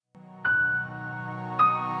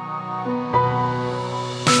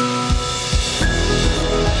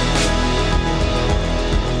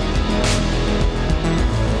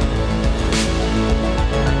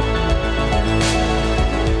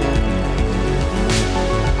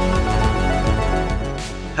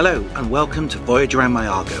Hello and welcome to Voyage Around My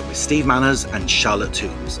Argo with Steve Manners and Charlotte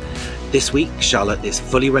Toombs. This week, Charlotte is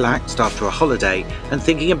fully relaxed after a holiday and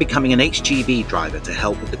thinking of becoming an HGV driver to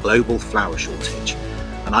help with the global flour shortage.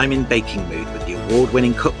 And I'm in baking mood with the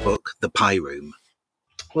award-winning cookbook, The Pie Room.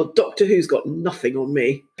 Well, Doctor Who's got nothing on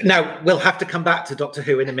me. Now, we'll have to come back to Doctor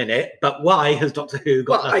Who in a minute, but why has Doctor Who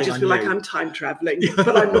got nothing on you? I just feel like I'm time travelling,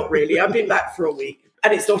 but I'm not really. I've been back for a week.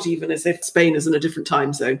 And it's not even as if Spain is in a different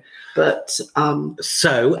time zone. But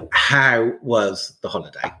So, how was the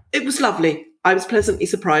holiday? It was lovely. I was pleasantly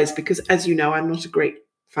surprised because, as you know, I'm not a great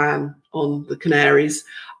fan on the Canaries.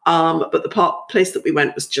 But the place that we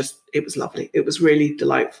went was it was lovely. It was really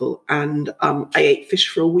delightful. And I ate fish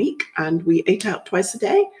for a week and we ate out twice a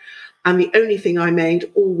day. And the only thing I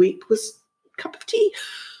made all week was a cup of tea.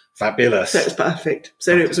 Fabulous. So it was perfect.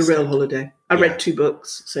 So it was a real holiday. I read 2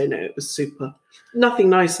 books. So no, it was super. Nothing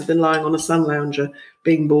nicer than lying on a sun lounger,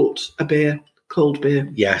 being bought a beer, cold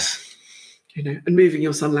beer. Yes. You know, and moving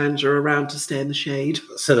your sun lounger around to stay in the shade.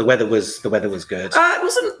 So the weather was good. It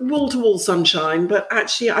wasn't wall-to-wall sunshine, but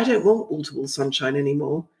actually I don't want wall-to-wall sunshine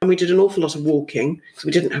anymore. And we did an awful lot of walking, so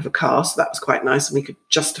we didn't have a car, so that was quite nice, and we could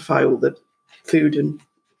justify all the food and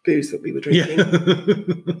booze that we were drinking.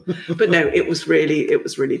 Yeah. But no, it was really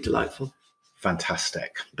delightful.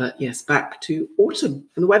 Fantastic. But yes, back to autumn,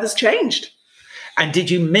 and the weather's changed. And did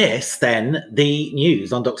you miss then the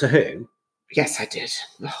news on Doctor Who? Yes, I did.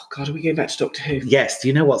 Oh, God, are we going back to Doctor Who? Yes. Do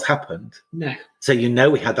you know what's happened? No. So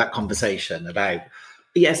we had that conversation about...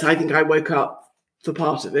 Yes, I think I woke up for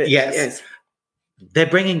part of it. Yes. They're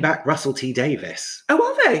bringing back Russell T Davies. Oh,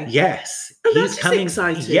 are they? Yes. Oh, that's coming.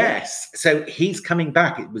 Exciting. Yes. So he's coming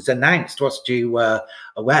back. It was announced whilst you were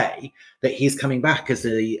away that he's coming back as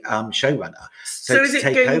the showrunner. So is it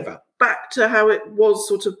take going over back to how it was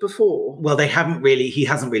sort of before? Well, he hasn't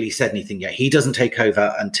really said anything yet. He doesn't take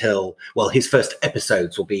over until, his first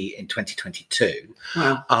episodes will be in 2022.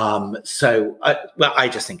 Wow. I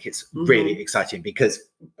just think it's really exciting because,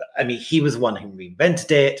 he was the one who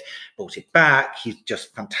reinvented it, brought it back. He's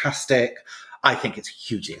just fantastic. I think it's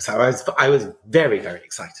hugely exciting. I was very, very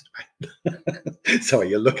excited about it. Sorry,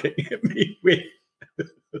 you're looking at me with...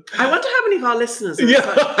 I wonder how many of our listeners are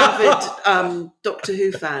such avid Doctor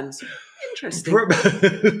Who fans.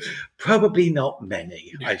 Interesting. Probably not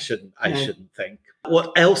many. I shouldn't think.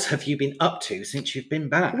 What else have you been up to since you've been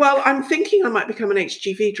back? Well, I'm thinking I might become an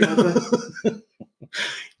HGV driver.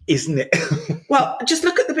 Isn't it? Well, just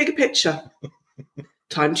look at the bigger picture.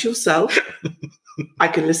 Time to yourself. I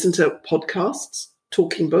can listen to podcasts,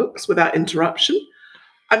 talking books without interruption.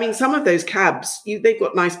 Some of those cabs, they've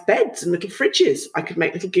got nice beds and little fridges. I could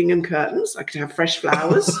make little gingham curtains. I could have fresh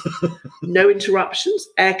flowers, no interruptions,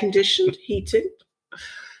 air-conditioned, heated.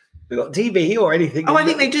 They've got TV or anything? Oh, I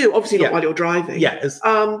think they do. Obviously not while you're driving. Yes.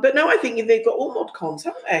 But no, I think they've got all mod cons,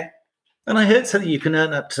 haven't they? And I heard something you can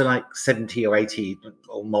earn up to 70 or 80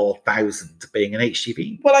 or more thousand being an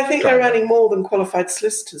HGV. Well, I think they're earning more than qualified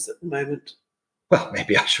solicitors at the moment. Well,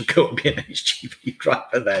 maybe I should go and be an HGV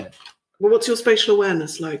driver then. Well, what's your spatial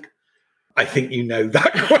awareness like? I think you know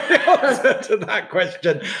that answer to that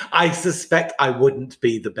question. I suspect I wouldn't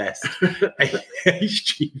be the best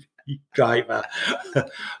HGV driver.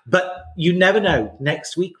 But you never know.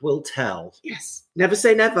 Next week will tell. Yes. Never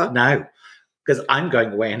say never. No, because I'm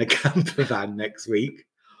going away in a camper van next week.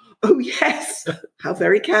 Oh, yes. How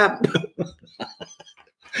very camp.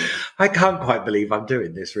 I can't quite believe I'm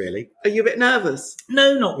doing this, really. Are you a bit nervous?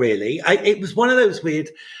 No, not really. It was one of those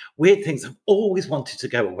weird things. I've always wanted to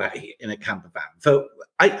go away in a camper van. So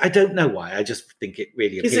I don't know why. I just think it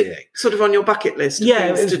really appealing. Is it sort of on your bucket list? Yeah,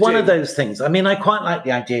 it was one of those things. I quite like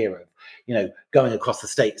the idea of, going across the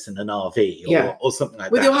States in an RV or something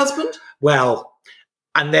like that. With your husband? Well,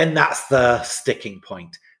 and then that's the sticking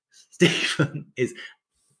point. Stephen is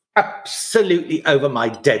absolutely over my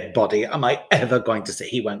dead body. Am I ever going to say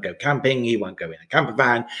he won't go camping? He won't go in a camper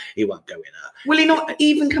van. He won't go in a... Will he not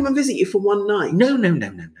even come and visit you for one night? No.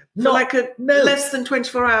 For less than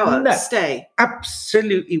 24 hours stay?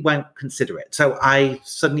 Absolutely won't consider it. So I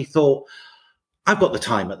suddenly thought, I've got the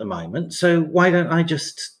time at the moment, so why don't I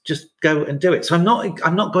just go and do it? So I'm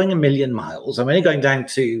not going a million miles. I'm only going down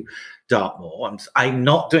to Dartmoor. I'm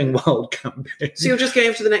not doing wild camping. So you're just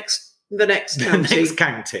going to the next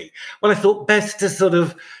county. Well, I thought best to sort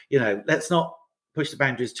of, let's not push the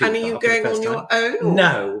boundaries too far. And are you going on your own? Or?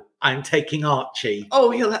 No, I'm taking Archie.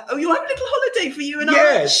 Oh, you'll have a little holiday for you and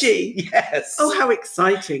Archie. Yes. Oh, how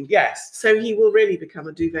exciting! Yes. So he will really become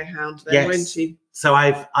a duvet hound then, won't he? So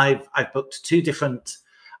I've booked 2 different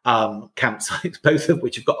campsites, both of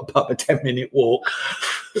which have got above a 10-minute walk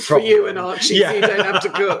for you and Archie, so you don't have to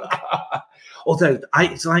cook. Although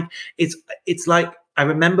it's like I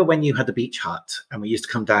remember when you had the beach hut and we used to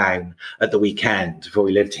come down at the weekend before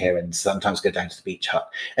we lived here and sometimes go down to the beach hut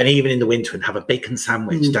and even in the winter and have a bacon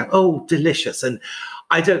sandwich down. Oh, delicious. And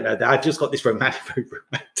I don't know that I've just got this very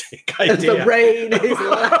romantic idea. As the rain is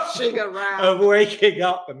lashing around. Of waking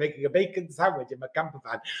up and making a bacon sandwich in my camper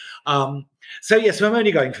van. So I'm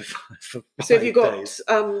only going for 5 So have you got days.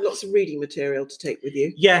 lots of reading material to take with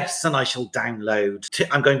you? Yes, and I shall download.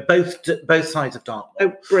 I'm going both sides of Dartmoor.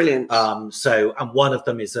 Oh, brilliant! And one of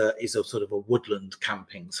them is a sort of a woodland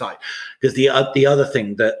camping site, because the other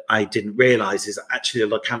thing that I didn't realise is actually a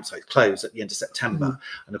lot of campsites close at the end of September,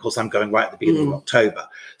 and of course I'm going right at the beginning of October.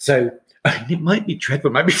 So it might be dreadful,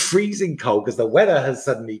 it might be freezing cold because the weather has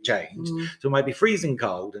suddenly changed. So it might be freezing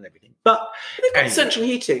cold and everything. But they've got central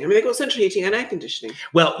heating. I mean, they've got central heating and air conditioning.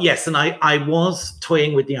 Well, yes, and I was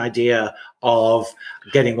toying with the idea of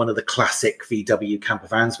getting one of the classic VW camper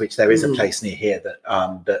vans, which there is a place near here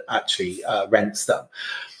that actually rents them.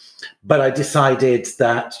 But I decided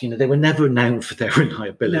that, they were never known for their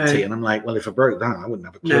reliability. No. And I'm like, well, if I broke that, I wouldn't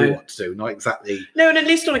have a clue what to do. Not exactly. No, and at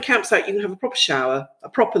least on a campsite, you can have a proper shower, a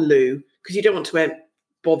proper loo, because you don't want to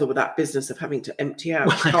bother with that business of having to empty out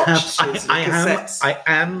cartridges and cassettes. I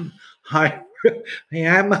am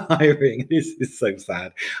hiring. This is so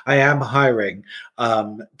sad. I am hiring,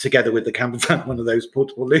 together with the camper van, one of those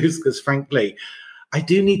portable loos, because frankly, I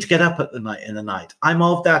do need to get up in the night. I'm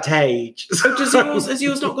of that age. So has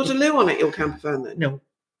yours not got a loo on it, your camper van then? No.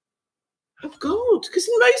 Oh God, because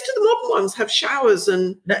most of the modern ones have showers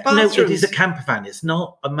and bathrooms. No, it is a camper van. It's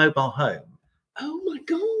not a mobile home. Oh my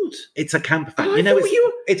God. It's a camper van.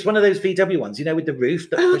 It's one of those VW ones, with the roof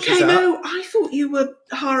that pushes up. No, I thought you were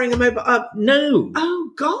hiring a mobile. No.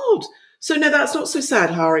 Oh God. So no, that's not so sad,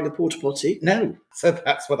 hiring a porta potty. No. So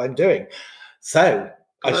that's what I'm doing. So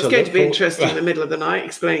it's going to be interesting in the middle of the night,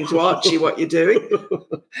 explaining to Archie what you're doing.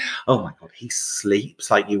 Oh my God, he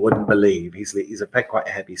sleeps like you wouldn't believe. He's quite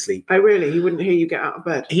a heavy sleeper. Oh really? He wouldn't hear you get out of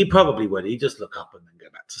bed? He probably would. He'd just look up and then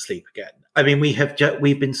go back to sleep again. I mean,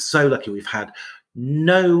 we've been so lucky. We've had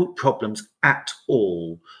no problems at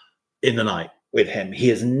all in the night with him. He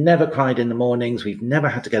has never cried in the mornings. We've never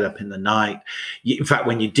had to get up in the night. In fact,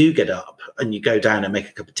 when you do get up and you go down and make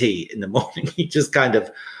a cup of tea in the morning, he just kind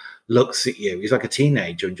of looks at you. He's like a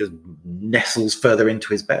teenager and just nestles further into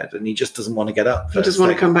his bed, and he just doesn't want to get up. He doesn't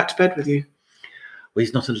want to come back to bed with you. Well,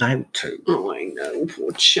 he's not allowed to. Oh, I know,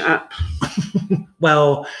 poor chap.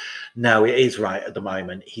 Well, no, it is right at the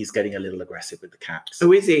moment. He's getting a little aggressive with the cats.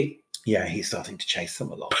 Oh, is he? Yeah, he's starting to chase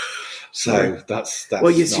them a lot. So that's well,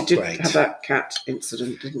 yes, not you did great. Have that cat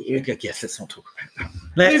incident, didn't you? Yes, let's not talk about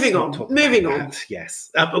that. Moving on. Yes,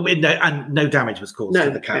 no damage was caused to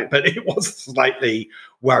the cat, but it was a slightly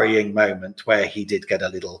worrying moment where he did get a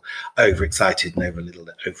little overexcited and a little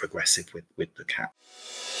over-aggressive with the cat.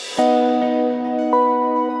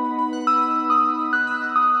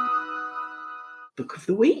 Book of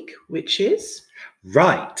the week, which is?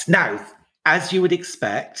 Right. Now, as you would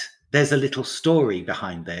expect, there's a little story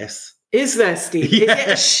behind this. Is there, Steve? Yeah. Is it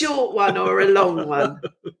a short one or a long one?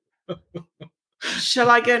 Shall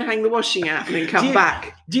I go and hang the washing out and then come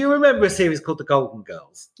back? Do you remember a series called The Golden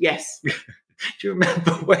Girls? Yes. Do you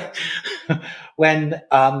remember when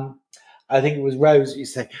I think it was Rose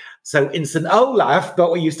used to say, so in St. Olaf, not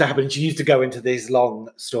what used to happen, she used to go into these long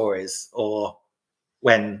stories, or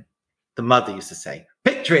when the mother used to say,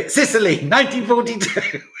 picture it, Sicily,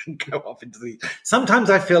 1942, and go off into the... Sometimes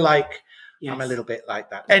I feel like I'm a little bit like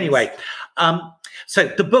that. Anyway, so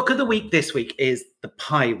the book of the week this week is The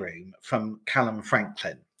Pie Room from Callum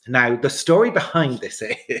Franklin. Now, the story behind this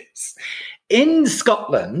is, in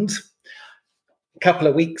Scotland, a couple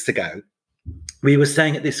of weeks ago, we were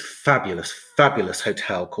staying at this fabulous, fabulous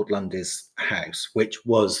hotel called Lundy's House, which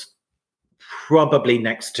was probably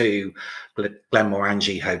next to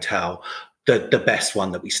Glenmorangie Hotel, the best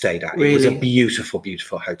one that we stayed at. Really? It was a beautiful,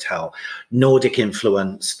 beautiful hotel. Nordic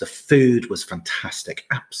influence. The food was fantastic.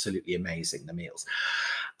 Absolutely amazing, the meals.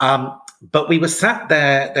 But we were sat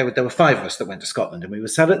there. There were 5 of us that went to Scotland, and we were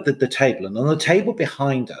sat at the table. And on the table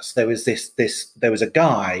behind us, there was there was a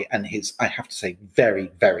guy and his, I have to say,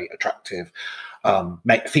 very, very attractive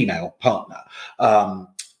female partner.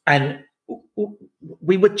 And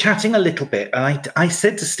we were chatting a little bit, and I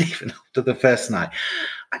said to Stephen after the first night,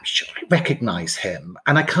 I'm sure I recognise him,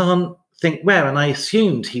 and I can't think where. And I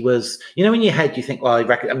assumed he was, in your head you think, well,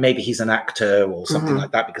 maybe he's an actor or something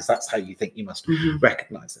like that, because that's how you think you must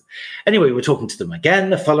recognise him. Anyway, we were talking to them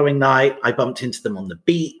again the following night. I bumped into them on the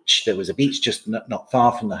beach. There was a beach just not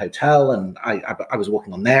far from the hotel, and I was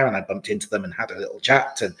walking on there, and I bumped into them and had a little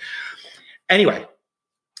chat. And anyway,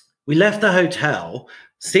 we left the hotel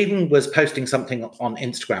Stephen was posting something on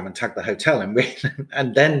Instagram and tagged the hotel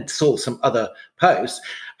and then saw some other posts.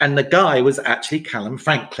 And the guy was actually Callum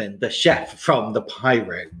Franklin, the chef from the Pie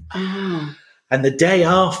Room. Oh. And the day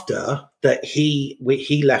after that he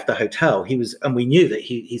left the hotel, and we knew that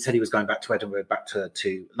he said he was going back to Edinburgh, back to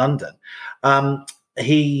London.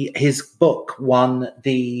 His book won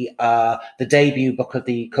the debut book of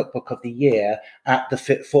the cookbook of the year at the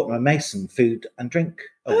Fortnum & Mason Food and Drink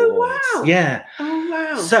Awards. Oh wow! Yeah. Oh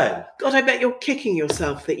wow! So, God, I bet you're kicking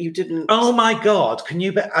yourself that you didn't. Oh my God! Can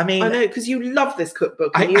you bet? I mean, I know, because you love this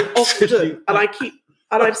cookbook, and you often,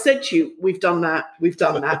 and I've said to you, we've done that.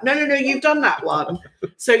 No, you've done that one.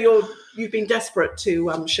 So you've been desperate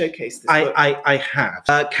to showcase this book. I have.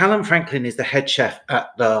 Callum Franklin is the head chef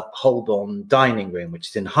at the Holborn Dining Room, which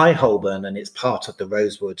is in High Holborn, and it's part of the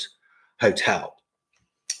Rosewood Hotel.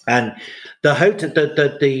 And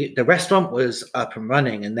the restaurant was up and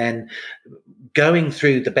running, and then going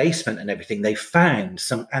through the basement and everything, they found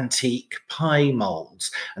some antique pie molds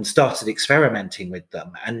and started experimenting with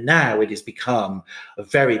them. And now it has become a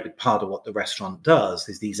very big part of what the restaurant does,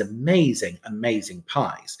 is these amazing, amazing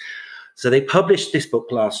pies. So they published this book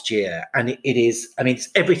last year, and it is, I mean, it's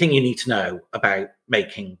everything you need to know about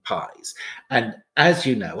making pies. And as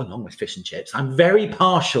you know, along with fish and chips, I'm very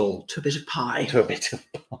partial to a bit of pie.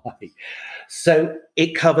 So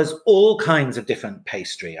it covers all kinds of different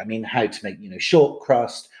pastry. I mean, how to make, short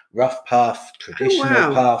crust, rough puff,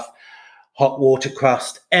 traditional puff, hot water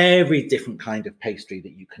crust, every different kind of pastry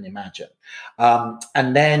that you can imagine.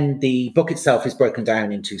 And then the book itself is broken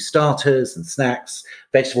down into starters and snacks,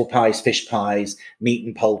 vegetable pies, fish pies, meat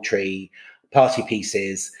and poultry, party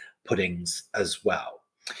pieces, puddings as well.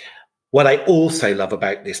 What I also love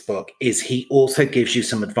about this book is he also gives you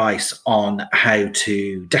some advice on how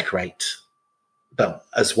to decorate them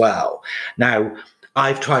as well. Now,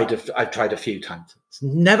 I've tried a few times. It's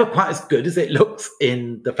never quite as good as it looks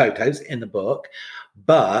in the photos in the book,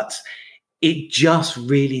 but it just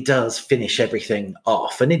really does finish everything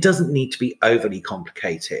off, and it doesn't need to be overly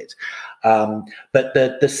complicated. But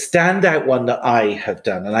the standout one that I have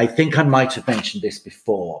done, and I think I might have mentioned this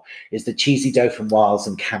before, is the cheesy dough from Wiles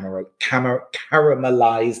and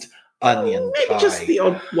caramelized onion pie. Maybe just the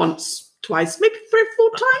odd once, twice, maybe 3 or 4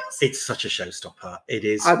 times. It's such a showstopper. It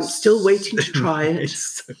is. I'm still waiting to try it.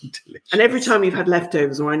 It's so delicious. And every time you've had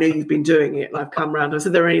leftovers, or I know you've been doing it, and I've come round, I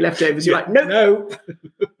said, there are any leftovers? You're like, nope.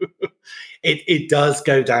 No. It does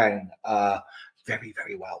go down very,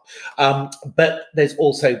 very well. But there's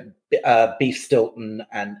also beef Stilton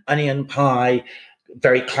and onion pie,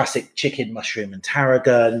 very classic chicken, mushroom and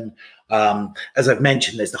tarragon. As I've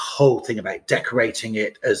mentioned, there's the whole thing about decorating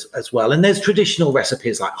it as well. And there's traditional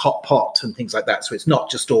recipes like hot pot and things like that. So it's not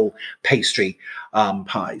just all pastry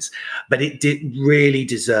pies. But it did really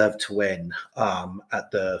deserve to win at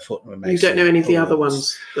the Fortnum & Mason. You don't know any of the Awards. other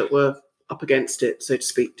ones that were up against it, so to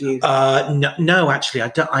speak, do you? No, actually, I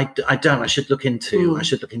don't. I should look into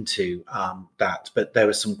that. But there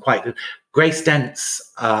was some quite. Grace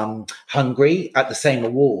Dent's Hungry at the same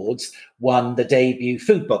awards won the debut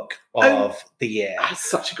food book of the year. That's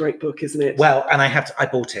such a great book, isn't it? Well, and I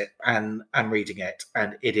bought it and I'm reading it,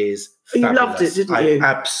 and it is fabulous. You loved it, didn't you? I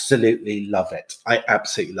absolutely love it.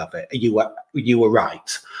 You were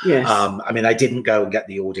right. Yes. I mean, I didn't go and get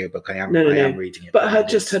the audiobook. I am reading it. But her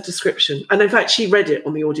description. And in fact, she read it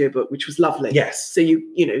on the audiobook, which was lovely. Yes. So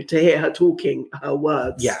you to hear her talking her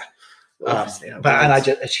words. Yeah.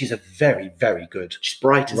 She's a very, very good. She's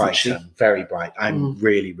bright, isn't writer, she? Very bright. I'm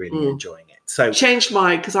really, really enjoying it. So changed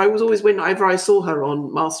my, because I was always, whenever I saw her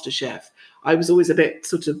on MasterChef, I was always a bit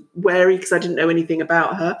sort of wary because I didn't know anything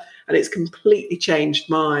about her, and it's completely changed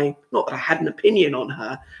my. Not that I had an opinion on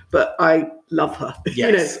her, but I love her.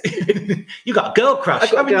 Yes, you got a girl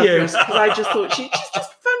crush, haven't you? Because I just thought she's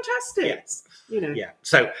just fantastic. Yes. Yeah.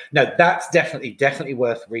 So no, that's definitely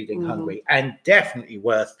worth reading. Hungry, and definitely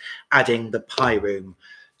worth adding the Pie Room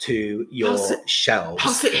to your shelves.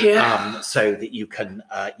 Pass it here, so that you can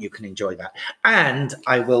enjoy that. And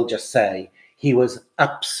I will just say, he was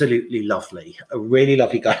absolutely lovely, a really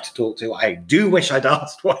lovely guy to talk to. I do wish I'd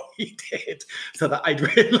asked what he did so that I'd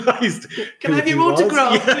realised. Can I have your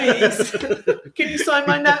autograph, please? Can you sign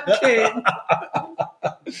my napkin?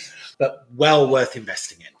 But well worth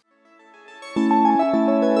investing in.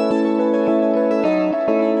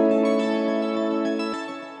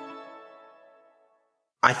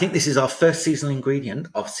 I think this is our first seasonal ingredient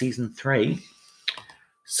of season 3.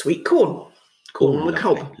 Sweet corn. Corn on the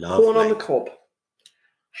cob. Lovely. Corn on the cob.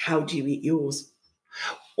 How do you eat yours?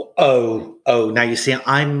 Oh, now you see,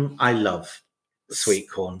 I love sweet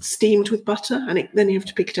corn. Steamed with butter, and then you have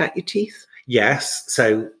to pick it out your teeth. Yes,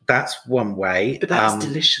 so that's one way. But that's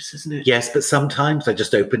delicious, isn't it? Yes, but sometimes I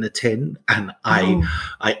just open a tin and I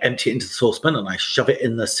empty it into the saucepan and I shove it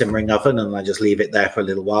in the simmering oven and I just leave it there for a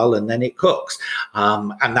little while and then it cooks.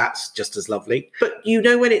 And that's just as lovely. But you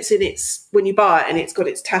know when you buy it and it's got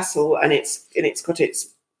its tassel and it's got its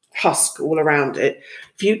husk all around it,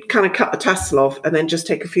 if you kind of cut the tassel off and then just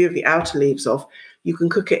take a few of the outer leaves off, you can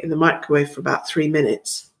cook it in the microwave for about 3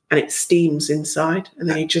 minutes and it steams inside, and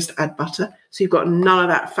then you just add butter. So you've got none of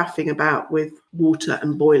that faffing about with water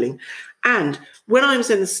and boiling. And when I was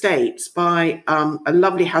in the States by a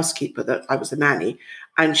lovely housekeeper that I was a nanny,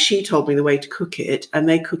 and she told me the way to cook it, and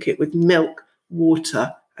they cook it with milk,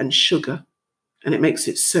 water and sugar, and it makes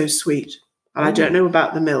it so sweet. And I don't know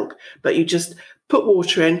about the milk, but you just put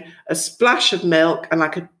water in, a splash of milk and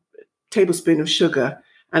like a tablespoon of sugar,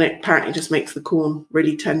 and it apparently just makes the corn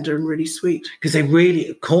really tender and really sweet. Because I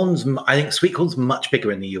think sweet corn's much bigger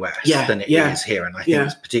in the US than it is here. And I think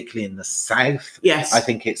it's particularly in the South. Yes. I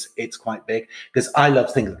think it's quite big. Because I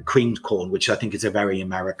love things like creamed corn, which I think is a very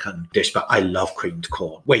American dish, but I love creamed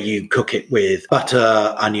corn, where you cook it with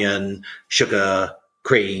butter, onion, sugar,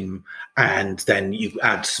 cream, and then you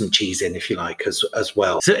add some cheese in if you like as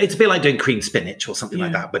well. So it's a bit like doing creamed spinach or something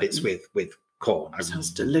like that, but it's with corn.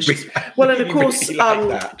 Sounds delicious. Well, and of course,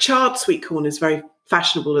 charred sweet corn is very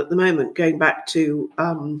fashionable at the moment, going back to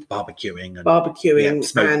barbecuing and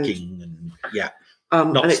smoking and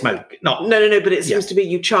but it seems to be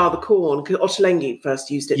you char the corn, because Ottolenghi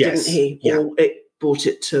first used it, didn't he? Or it brought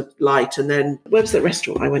it to light, and then where was that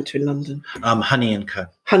restaurant I went to in London? Honey and Co.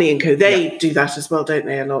 Honey and Co. They do that as well, don't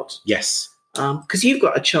they? A lot. Yes. Because you've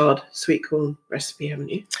got a charred sweet corn recipe, haven't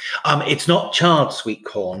you? It's not charred sweet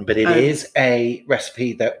corn, but it is a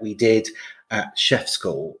recipe that we did at chef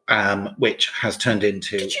school, which has turned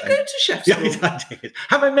into... Did you go to chef school? Yes, I did.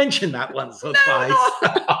 Have I mentioned that once or twice?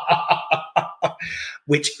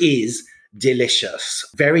 Which is delicious,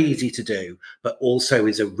 very easy to do, but also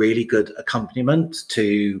is a really good accompaniment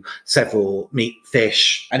to several meat,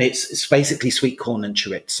 fish, and it's basically sweet corn and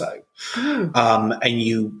chorizo. And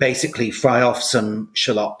you basically fry off some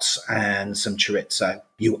shallots and some chorizo.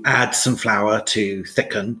 You add some flour to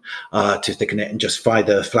thicken it, and just fry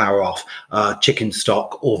the flour off. Chicken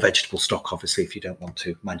stock or vegetable stock, obviously, if you don't want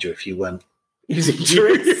to. Mind you, if you weren't using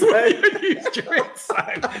chorizo.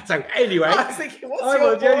 So anyway, I was thinking, what's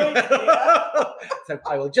your point? So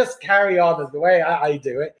I will just carry on as the way I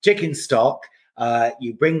do it. Chicken stock.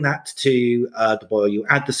 You bring that to the boil. You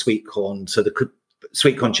add the sweet corn. So the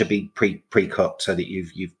sweet corn should be pre-cooked, so that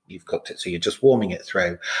you've cooked it. So you're just warming it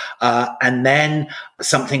through, and then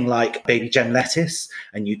something like baby gem lettuce,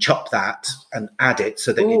 and you chop that and add it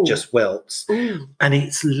so that it just wilts, and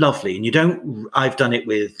it's lovely. And I've done it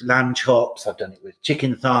with lamb chops, I've done it with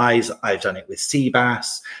chicken thighs, I've done it with sea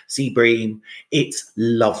bass, sea bream. It's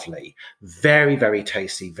lovely, very, very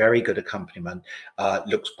tasty, very good accompaniment.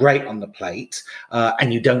 Looks great on the plate,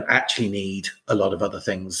 and you don't actually need a lot of other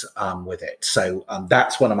things with it. So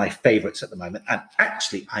that's one of my favorites at the moment. And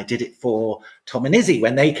actually, I did it for Tom and Izzy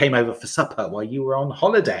when they came over for supper while you were on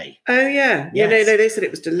holiday. Oh, yeah. Yes. No, they said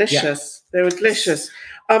it was delicious. Yeah. They were delicious.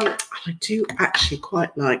 I do actually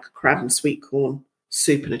quite like crab and sweet corn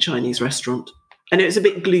soup in a Chinese restaurant. And it was a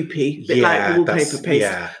bit gloopy, a bit like wallpaper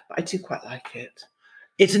paste. But I do quite like it.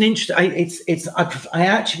 It's an interesting. I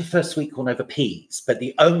actually prefer sweet corn over peas, but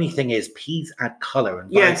the only thing is peas add colour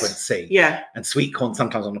and vibrancy. Yeah, and sweet corn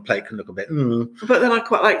sometimes on a plate can look a bit. But then I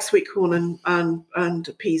quite like sweet corn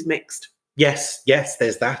and peas mixed. Yes,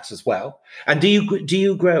 there's that as well. And do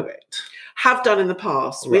you grow it? Have done in the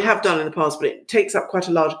past. Right. We have done in the past, but it takes up quite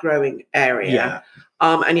a large growing area. Yeah.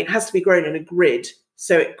 And it has to be grown in a grid,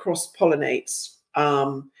 so it cross pollinates.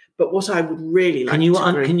 But what I would really like can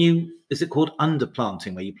you? Is it called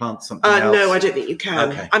underplanting, where you plant something else? No, I don't think you can.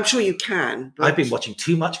 Okay. I'm sure you can. But I've been watching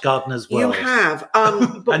too much Gardener's World. You have.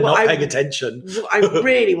 But and not paying attention. What I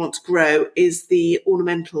really want to grow is the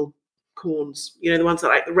ornamental corns. You know, the ones that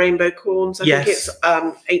like the rainbow corns. I think it's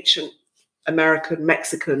ancient American,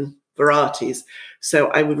 Mexican varieties. So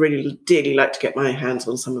I would really dearly like to get my hands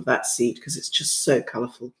on some of that seed, because it's just so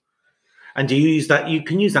colourful. And do you use that? You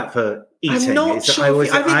can use that for eating. I'm not sure.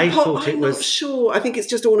 I'm not sure. I think it's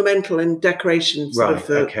just ornamental and decoration, sort of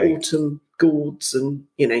for autumn gourds, and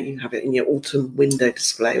you have it in your autumn window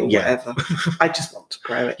display or whatever. I just want to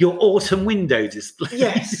grow it. Your autumn window display.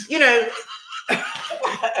 Yes, whatever.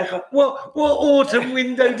 What autumn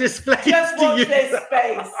window display? Just watch this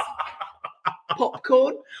space.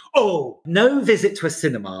 Popcorn. Oh, no visit to a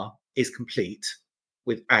cinema is complete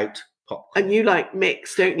without popcorn. And you like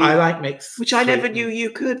mixed, don't you? I like mixed. Which I never knew you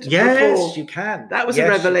could. Yes, before. you can. That was Yes,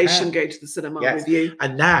 a revelation going to the cinema with you.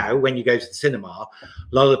 And now when you go to the cinema, a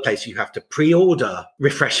lot of the places you have to pre-order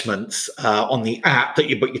refreshments on the app that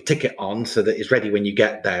you book your ticket on so that it's ready when you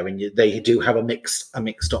get there. And they do have a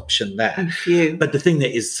mixed option there. Oh, phew. But the thing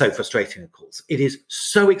that is so frustrating, of course, it is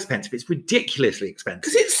so expensive. It's ridiculously expensive.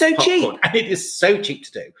 Because it's so cheap. And it is so cheap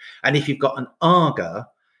to do. And if you've got an Arga,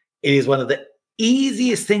 it is one of the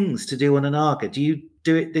easiest things to do on an Arga. Do you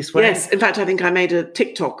do it this way? Yes. In fact, I think I made a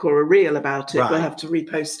TikTok or a reel about it. Right. We'll have to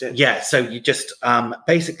repost it. Yeah. So you just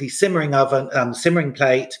basically simmering oven, simmering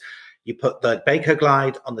plate. You put the Bako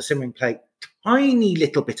Glide on the simmering plate. Tiny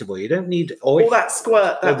little bit of oil. You don't need oil. All that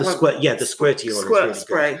squirt. The squirt. Yeah, the squirty oil. Squirt is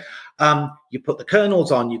spray. really good. You put the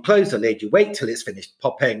kernels on. You close the lid. You wait till it's finished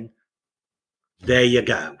popping. There you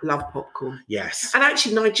go. Love popcorn. Yes. And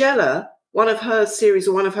actually, Nigella, one of her series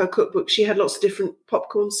or one of her cookbooks, she had lots of different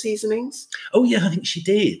popcorn seasonings. Oh, yeah, I think she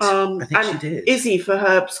did. I think she did. Izzy, for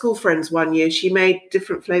her school friends one year, she made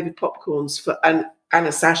different flavoured popcorns and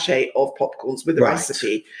a sachet of popcorns with a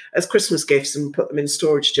recipe as Christmas gifts and put them in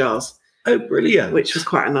storage jars. Oh, brilliant. Which was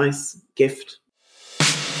quite a nice gift.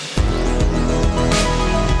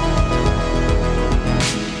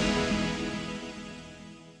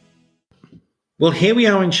 Well, here we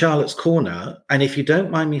are in Charlotte's Corner, and if you don't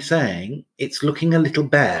mind me saying, it's looking a little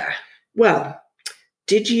bare. Well,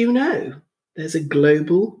 did you know there's a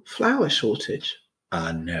global flour shortage?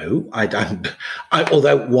 No, I don't.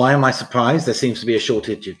 Although, why am I surprised? There seems to be a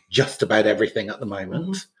shortage of just about everything at the moment.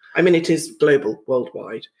 Mm-hmm. I mean, it is global,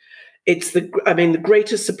 worldwide. It's the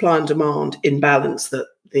greatest supply and demand imbalance that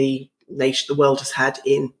the world has had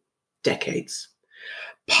in decades.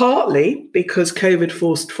 Partly because COVID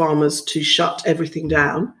forced farmers to shut everything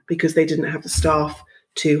down because they didn't have the staff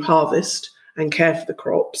to harvest and care for the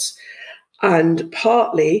crops. And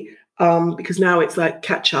partly because now it's like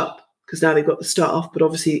catch up because now they've got the staff, but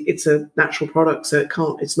obviously it's a natural product, so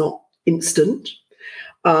it's not instant.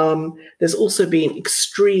 There's also been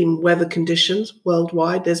extreme weather conditions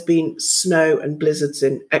worldwide. There's been snow and blizzards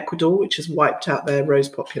in Ecuador, which has wiped out their rose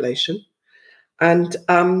population. And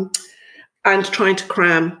trying to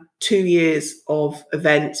cram 2 years of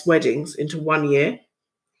events, weddings, into 1 year.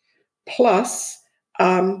 Plus,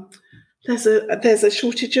 there's a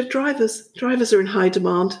shortage of drivers. Drivers are in high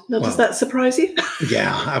demand. Now, does that surprise you?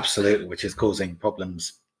 Yeah, absolutely, which is causing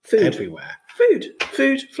problems everywhere.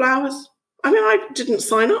 Food, flowers. I mean, I didn't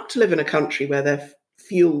sign up to live in a country where there are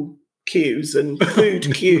fuel queues and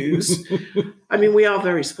food queues. I mean, we are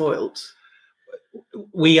very spoilt.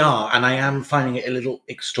 We are, and I am finding it a little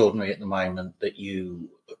extraordinary at the moment that you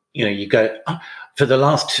go. For the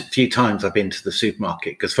last few times I've been to the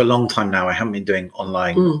supermarket, because for a long time now I haven't been doing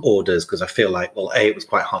online orders because I feel like, well, A, it was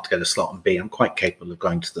quite hard to get a slot, and B, I'm quite capable of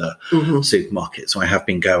going to the supermarket. So I have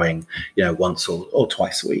been going, once or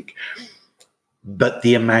twice a week. But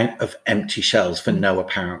the amount of empty shelves for no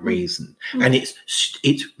apparent reason, and it's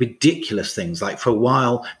ridiculous things. Like for a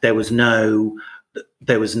while there was no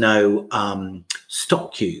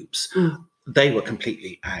stock cubes. They were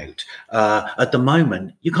completely out. At the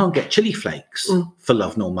moment, you can't get chili flakes for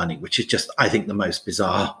love nor money, which is just, I think, the most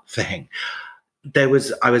bizarre thing. I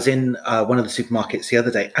was in one of the supermarkets the other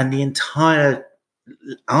day, and the entire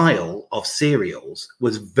aisle of cereals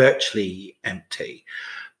was virtually empty.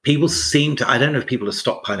 People seem to, I don't know if people are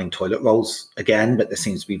stockpiling toilet rolls again, but there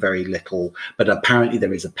seems to be very little. But apparently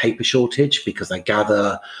there is a paper shortage, because I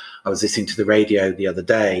gather, I was listening to the radio the other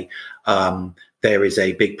day, there is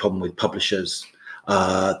a big problem with publishers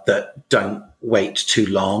that don't wait too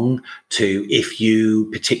long if you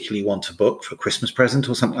particularly want a book for a Christmas present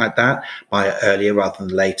or something like that, buy it earlier rather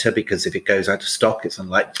than later, because if it goes out of stock, it's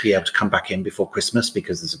unlikely to be able to come back in before Christmas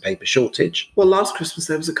because there's a paper shortage. Well, last Christmas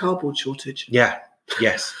there was a cardboard shortage. Yeah.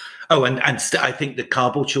 Yes. Oh, and I think the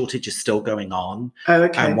cardboard shortage is still going on. Oh,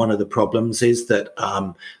 okay. And one of the problems is that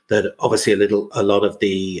that obviously a lot of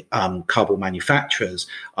the cardboard manufacturers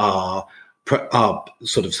are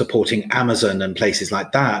sort of supporting Amazon and places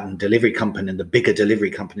like that, and delivery company, and the bigger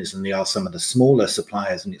delivery companies than they are some of the smaller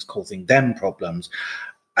suppliers, and it's causing them problems.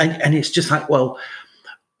 And it's just like, well,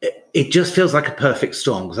 it just feels like a perfect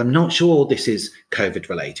storm, because I'm not sure this is COVID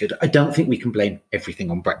related. I don't think we can blame everything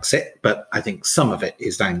on Brexit, but I think some of it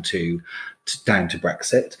is down to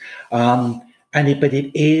Brexit. But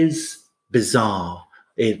it is bizarre.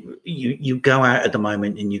 You go out at the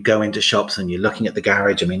moment and you go into shops and you're looking at the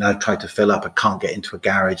garage. I mean, I've tried to fill up. I can't get into a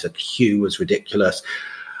garage. The queue was ridiculous.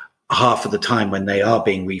 half of the time when they are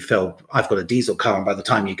being refilled, I've got a diesel car, and by the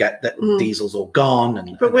time you get that, diesel's all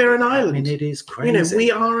gone. But we're an island. I mean, it is crazy.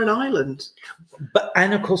 We are an island.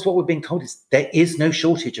 And of course, what we're being told is there is no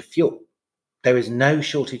shortage of fuel. There is no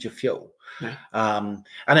shortage of fuel. No. And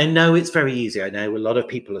I know it's very easy. I know a lot of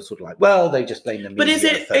people are sort of like, well, they just blame the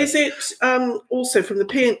media. But is it also from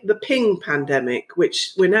the ping pandemic,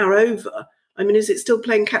 which we're now over? I mean, is it still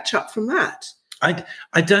playing catch up from that?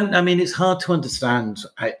 I don't. I mean, it's hard to understand.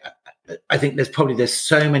 I think there's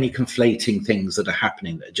so many conflating things that are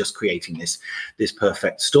happening that are just creating this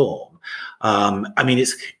perfect storm. I mean,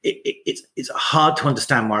 it's hard to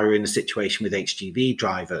understand why we're in a situation with HGV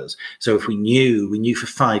drivers. So if we knew for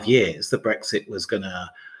 5 years that Brexit was going to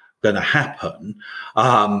happen.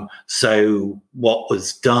 So what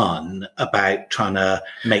was done about trying to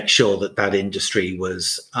make sure that industry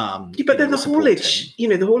was but then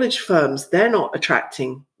the haulage firms, they're not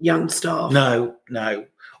attracting young staff. No.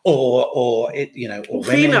 Or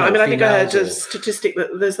female. I mean, I think I heard a statistic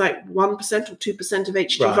that there's like 1% or 2% of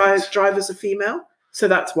HGV drivers are female. So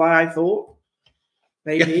that's why I thought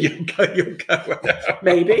maybe. You'll go.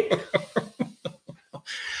 Maybe.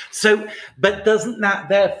 So, but doesn't that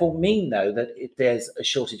therefore mean, though, that if there's a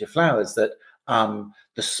shortage of flowers, that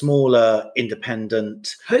the smaller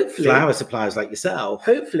independent flower suppliers like yourself,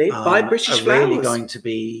 buy British are flowers, really going to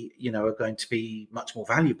be much more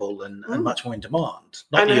valuable and much more in demand.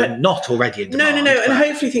 Not already in demand. No. And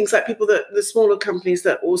hopefully things like the smaller companies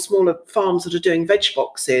or smaller farms that are doing veg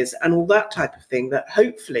boxes and all that type of thing, that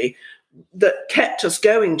hopefully that kept us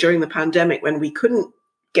going during the pandemic when we couldn't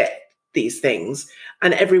get these things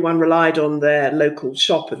and everyone relied on their local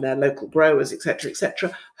shop and their local growers,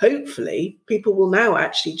 etc. Hopefully people will now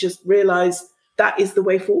actually just realize that is the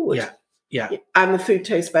way forward. Yeah. And the food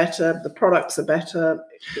tastes better, the products are better,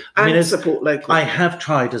 and support local. I have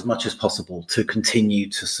tried as much as possible to continue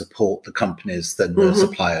to support the companies, the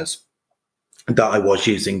suppliers that I was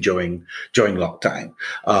using during lockdown,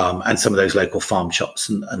 and some of those local farm shops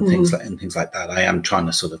and things like that. I am trying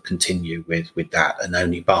to sort of continue with that and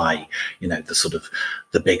only buy,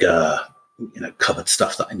 the bigger, cupboard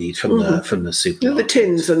stuff that I need from the supermarket. The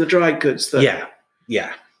tins and the dry goods. Yeah.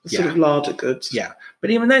 Sort of larder goods. Yeah.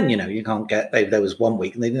 But even then, you can't get, there was 1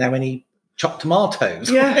 week and they didn't have any chopped tomatoes.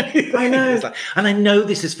 Yeah, I know. And I know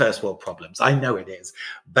this is first world problems. I know it is.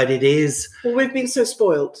 But it is. Well, we've been so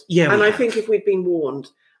spoiled. Yeah. And I think if we'd been warned,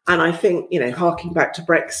 and I think, harking back to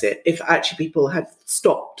Brexit, if actually people had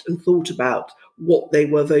stopped and thought about what they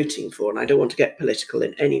were voting for, and I don't want to get political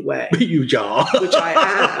in any way. You are. Which I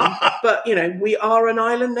am. But, we are an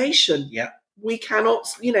island nation. Yeah. We cannot,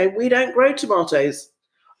 we don't grow tomatoes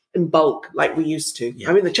in bulk like we used to. Yeah.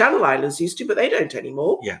 I mean, the Channel Islands used to, but they don't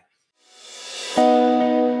anymore. Yeah.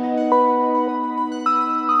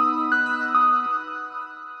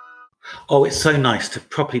 Oh, it's so nice to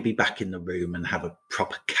properly be back in the room and have a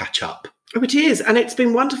proper catch up. Oh, it is. And it's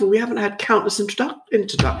been wonderful. We haven't had countless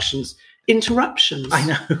interruptions. I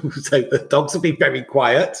know. So the dogs have been very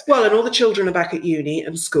quiet. Well, and all the children are back at uni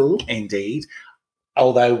and school. Indeed.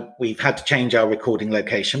 Although we've had to change our recording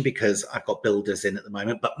location because I've got builders in at the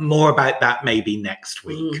moment, but more about that maybe next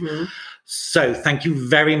week. So thank you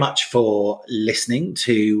very much for listening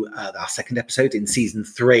to our second episode in season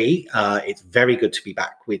 3. It's very good to be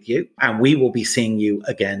back with you. And we will be seeing you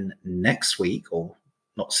again next week, or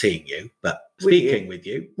not seeing you, but speaking with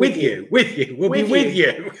you. We'll be with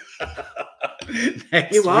you.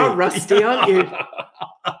 Next you are week. rusty, aren't you?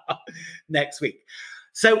 Next week.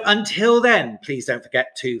 So until then, please don't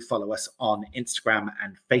forget to follow us on Instagram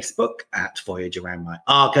and Facebook at Voyage Around My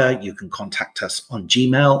Arga. You can contact us on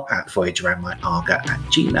Gmail at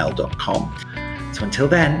voyagearoundmyarga@gmail.com. So until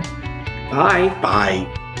then, bye. Bye.